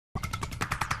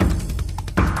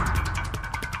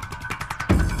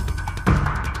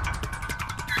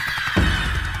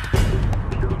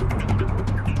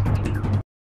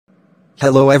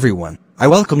Hello everyone, I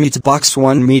welcome you to Box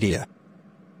One Media.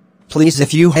 Please,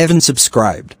 if you haven't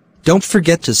subscribed, don't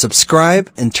forget to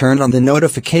subscribe and turn on the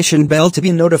notification bell to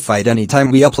be notified anytime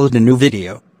we upload a new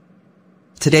video.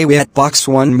 Today we at Box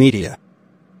One Media,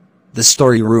 the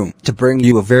story room, to bring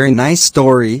you a very nice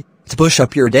story, to push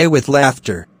up your day with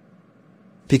laughter.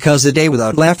 Because a day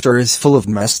without laughter is full of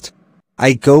mess.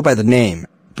 I go by the name,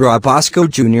 Bra Bosco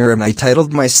Jr. and I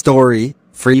titled my story,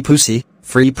 Free Pussy,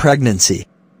 Free Pregnancy.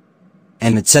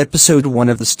 And it's episode 1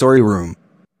 of the story room.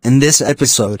 In this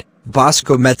episode,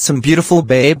 Bosco met some beautiful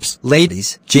babes,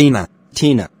 ladies, Gina,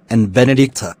 Tina, and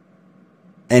Benedicta.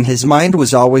 And his mind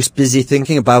was always busy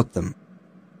thinking about them.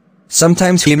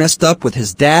 Sometimes he messed up with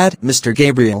his dad, Mr.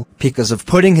 Gabriel, because of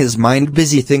putting his mind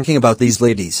busy thinking about these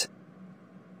ladies.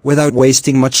 Without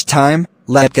wasting much time,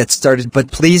 let's get started,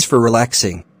 but please, for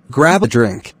relaxing, grab a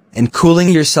drink, and cooling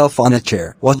yourself on a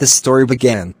chair while the story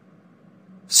began.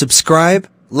 Subscribe,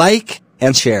 like,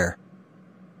 and share.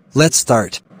 Let's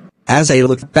start. As I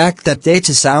looked back that day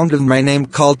to sound of my name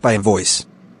called by a voice.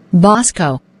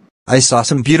 Bosco. I saw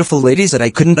some beautiful ladies that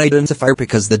I couldn't identify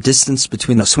because the distance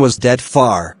between us was dead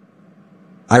far.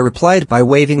 I replied by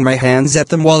waving my hands at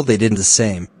them while they did the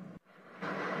same.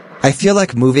 I feel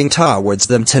like moving towards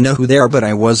them to know who they are, but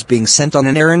I was being sent on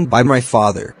an errand by my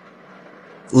father.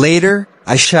 Later,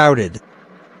 I shouted.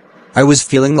 I was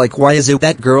feeling like, why is it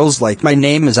that girls like my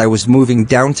name, as I was moving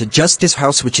down to Justice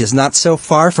House, which is not so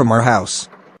far from our house.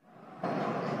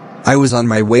 I was on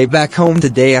my way back home the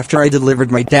day after I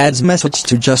delivered my dad's message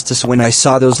to Justice when I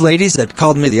saw those ladies that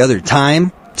called me the other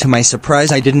time. To my surprise,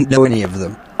 I didn't know any of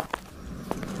them.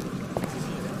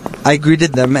 I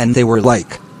greeted them and they were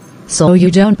like, "So you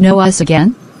don't know us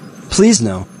again?" "Please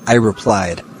no," I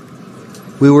replied.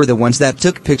 "We were the ones that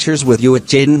took pictures with you at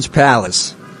Jaden's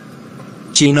palace."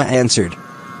 Gina answered,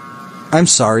 "I'm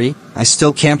sorry, I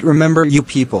still can't remember you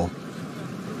people."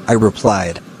 I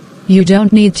replied, "You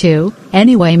don't need to.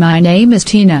 Anyway, my name is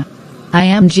Tina." "I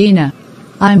am Gina."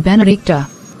 "I'm Benedicta."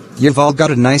 "You've all got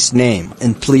a nice name,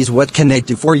 and please, what can I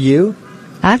do for you?"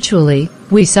 "Actually,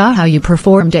 we saw how you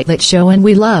performed at that show and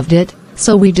we loved it,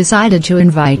 so we decided to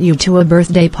invite you to a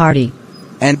birthday party."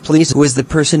 "And please, who is the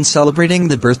person celebrating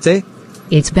the birthday?"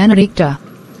 "It's Benedicta."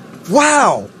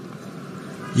 "Wow!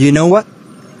 You know what?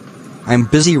 I'm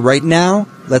busy right now,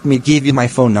 let me give you my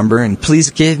phone number and please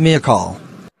give me a call."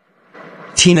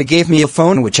 Tina gave me a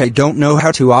phone which I don't know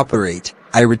how to operate.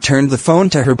 I returned the phone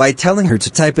to her by telling her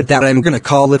to type it that I'm gonna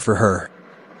call it for her.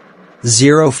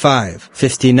 05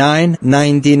 59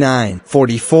 99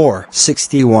 44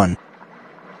 61.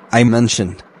 I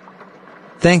mentioned.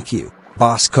 "Thank you,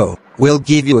 Bosco, we'll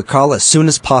give you a call as soon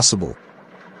as possible."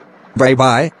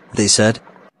 "Bye-bye," they said.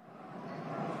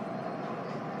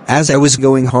 As I was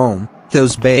going home,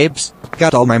 those babes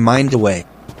got all my mind away.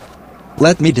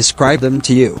 Let me describe them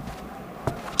to you.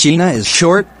 Gina is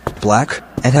short, black,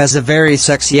 and has a very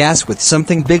sexy ass with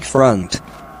something big front.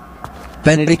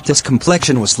 Benedicta's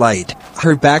complexion was light,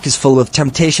 her back is full of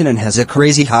temptation and has a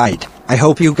crazy height. I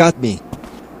hope you got me.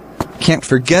 Can't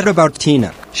forget about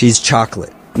Tina, she's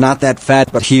chocolate, not that fat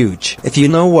but huge. If you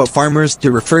know what farmers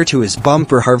do refer to as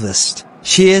bumper harvest,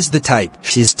 she is the type.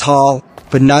 She's tall,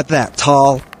 but not that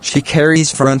tall. She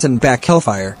carries front and back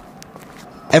hellfire.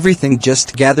 Everything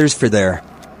just gathers for there.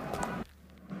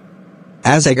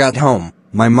 As I got home,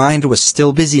 my mind was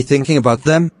still busy thinking about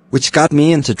them, which got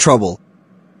me into trouble.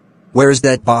 "Where's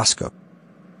that Bosco?"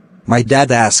 my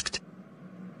dad asked.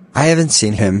 "I haven't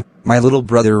seen him," my little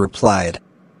brother replied.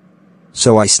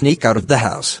 So I sneak out of the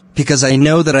house, because I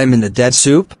know that I'm in a dead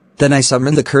soup. Then I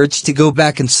summon the courage to go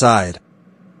back inside.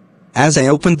 As I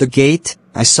opened the gate,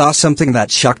 I saw something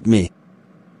that shocked me.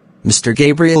 Mr.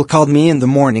 Gabriel called me in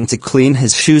the morning to clean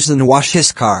his shoes and wash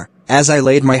his car. As I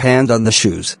laid my hand on the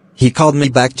shoes, he called me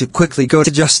back to quickly go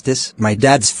to Justice, my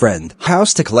dad's friend,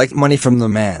 house to collect money from the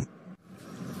man.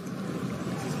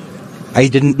 I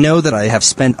didn't know that I have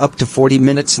spent up to 40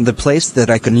 minutes in the place that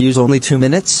I can use only 2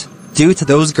 minutes, due to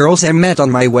those girls I met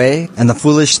on my way and the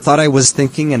foolish thought I was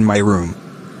thinking in my room.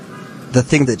 The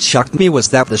thing that shocked me was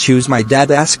that the shoes my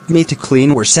dad asked me to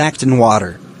clean were soaked in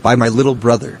water by my little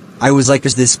brother. I was like,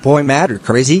 is this boy mad or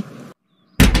crazy?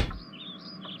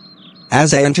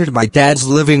 As I entered my dad's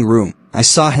living room, I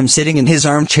saw him sitting in his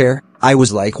armchair. I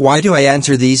was like, why do I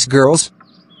answer these girls?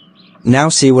 Now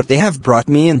see what they have brought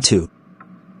me into.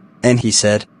 And he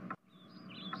said,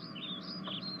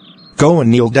 "Go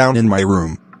and kneel down in my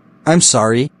room." "I'm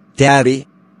sorry, Daddy.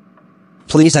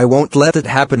 Please, I won't let it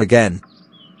happen again."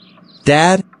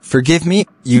 "Dad, forgive me,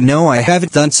 you know I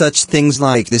haven't done such things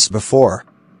like this before."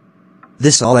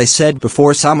 This all I said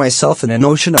before saw myself in an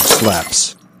ocean of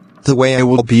slaps. "The way I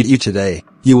will beat you today,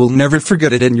 You will never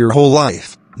forget it in your whole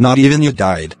life, not even you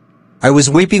died. I was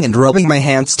weeping and rubbing my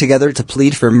hands together to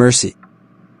plead for mercy.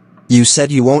 You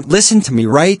said you won't listen to me,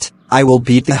 right? I will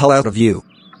beat the hell out of you.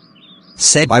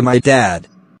 Said by my dad.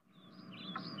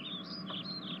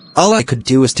 All I could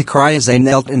do was to cry as I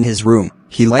knelt in his room.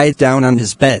 He lied down on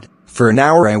his bed. For an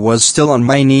hour I was still on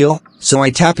my kneel, so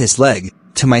I tapped his leg,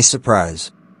 to my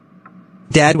surprise.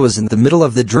 Dad was in the middle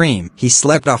of the dream. He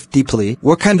slept off deeply.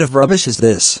 What kind of rubbish is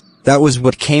this? That was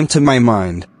what came to my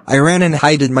mind. I ran and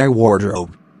hid in my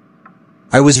wardrobe.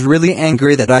 I was really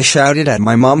angry that I shouted at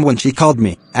my mom when she called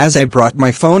me. As I brought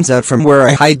my phones out from where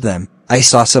I hid them, I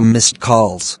saw some missed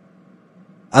calls.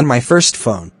 On my first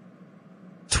phone.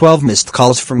 12 missed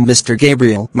calls from Mr.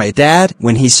 Gabriel, my dad,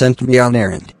 when he sent me on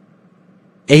errand.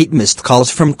 8 missed calls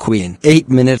from Queen 8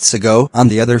 minutes ago on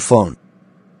the other phone.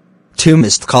 2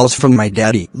 missed calls from my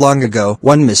daddy long ago.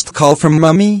 1 missed call from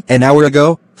Mummy an hour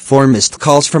ago. 4 missed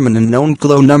calls from an unknown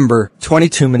Glow number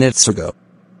 22 minutes ago.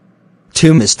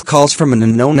 2 missed calls from an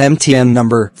unknown MTN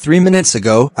number 3 minutes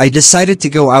ago. I decided to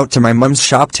go out to my mom's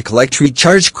shop to collect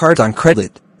recharge card on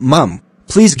credit. Mom,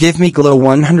 please give me Glow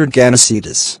 100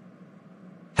 Ganasitas.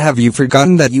 Have you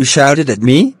forgotten that you shouted at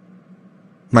me?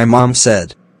 My mom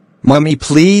said. Mummy,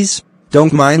 please,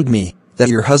 don't mind me, that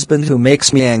your husband who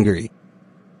makes me angry.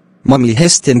 Mummy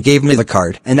hissed and gave me the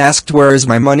card and asked where is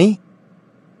my money?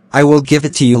 I will give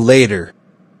it to you later.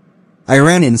 I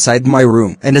ran inside my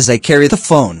room and as I carried the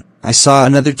phone, I saw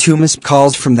another 2 missed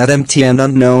calls from that MTN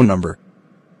unknown number.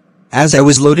 As I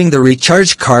was loading the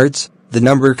recharge cards, the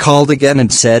number called again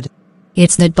and said,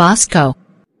 It's not Bosco.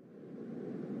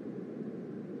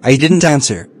 I didn't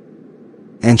answer.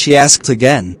 And she asked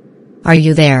again. Are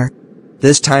you there?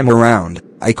 This time around,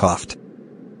 I coughed.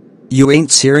 You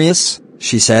ain't serious?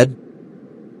 She said.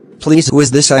 Please, who is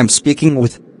this I'm speaking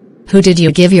with? Who did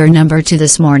you give your number to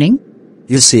this morning?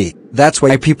 You see, that's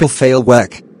why people fail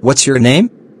WEC. What's your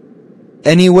name?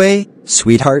 Anyway,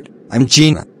 sweetheart, I'm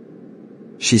Gina.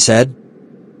 She said.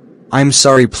 I'm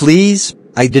sorry, please,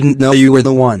 I didn't know you were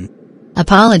the one.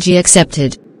 Apology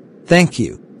accepted. Thank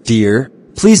you, dear,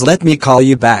 please let me call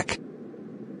you back.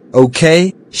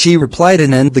 Okay, she replied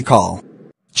and ended the call.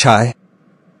 Chai.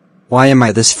 Why am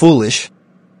I this foolish?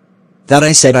 That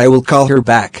I said I will call her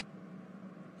back.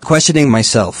 Questioning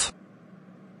myself.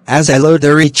 As I load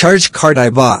the recharge card I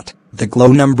bought, the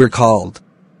Glow number called.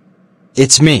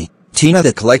 It's me, Tina,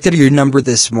 that collected your number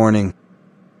this morning.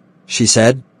 She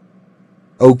said.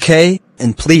 Okay,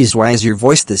 and please, why is your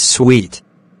voice this sweet?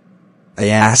 I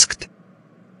asked.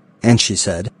 And she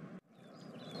said.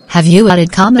 Have you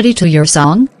added comedy to your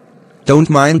song? Don't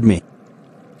mind me.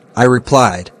 I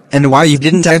replied. And why you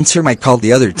didn't answer my call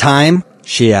the other time?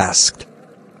 She asked.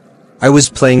 I was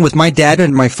playing with my dad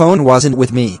and my phone wasn't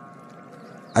with me.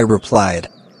 I replied.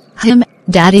 Him,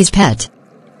 Daddy's pet.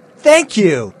 Thank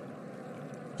you.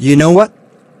 You know what?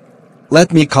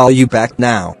 Let me call you back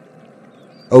now.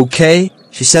 Okay,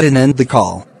 she said and ended the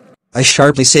call. I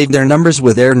sharply saved their numbers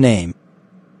with their name.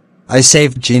 I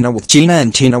saved Gina with Gina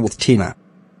and Tina with Tina.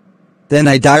 Then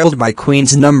I dialed my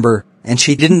Queen's number, and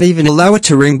she didn't even allow it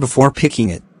to ring before picking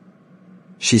it.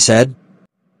 She said.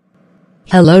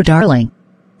 Hello, darling.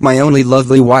 My only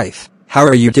lovely wife, how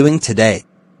are you doing today?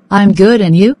 I'm good,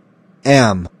 and you?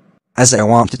 As I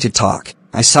wanted to talk,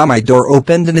 I saw my door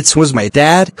opened and it was my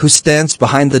dad who stands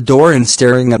behind the door and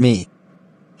staring at me.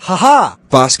 Haha,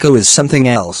 Bosco is something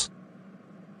else.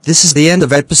 This is the end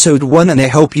of episode 1 and I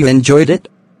hope you enjoyed it.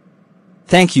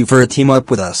 Thank you for a team up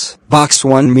with us, Box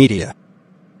One Media.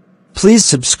 Please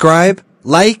subscribe,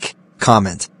 like,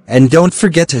 comment, and don't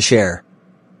forget to share.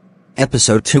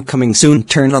 Episode 2 coming soon.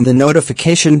 Turn on the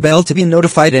notification bell to be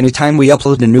notified anytime we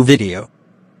upload a new video.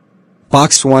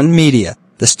 Box One Media,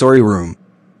 the story room.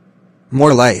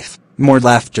 More life, more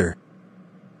laughter.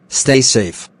 Stay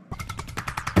safe.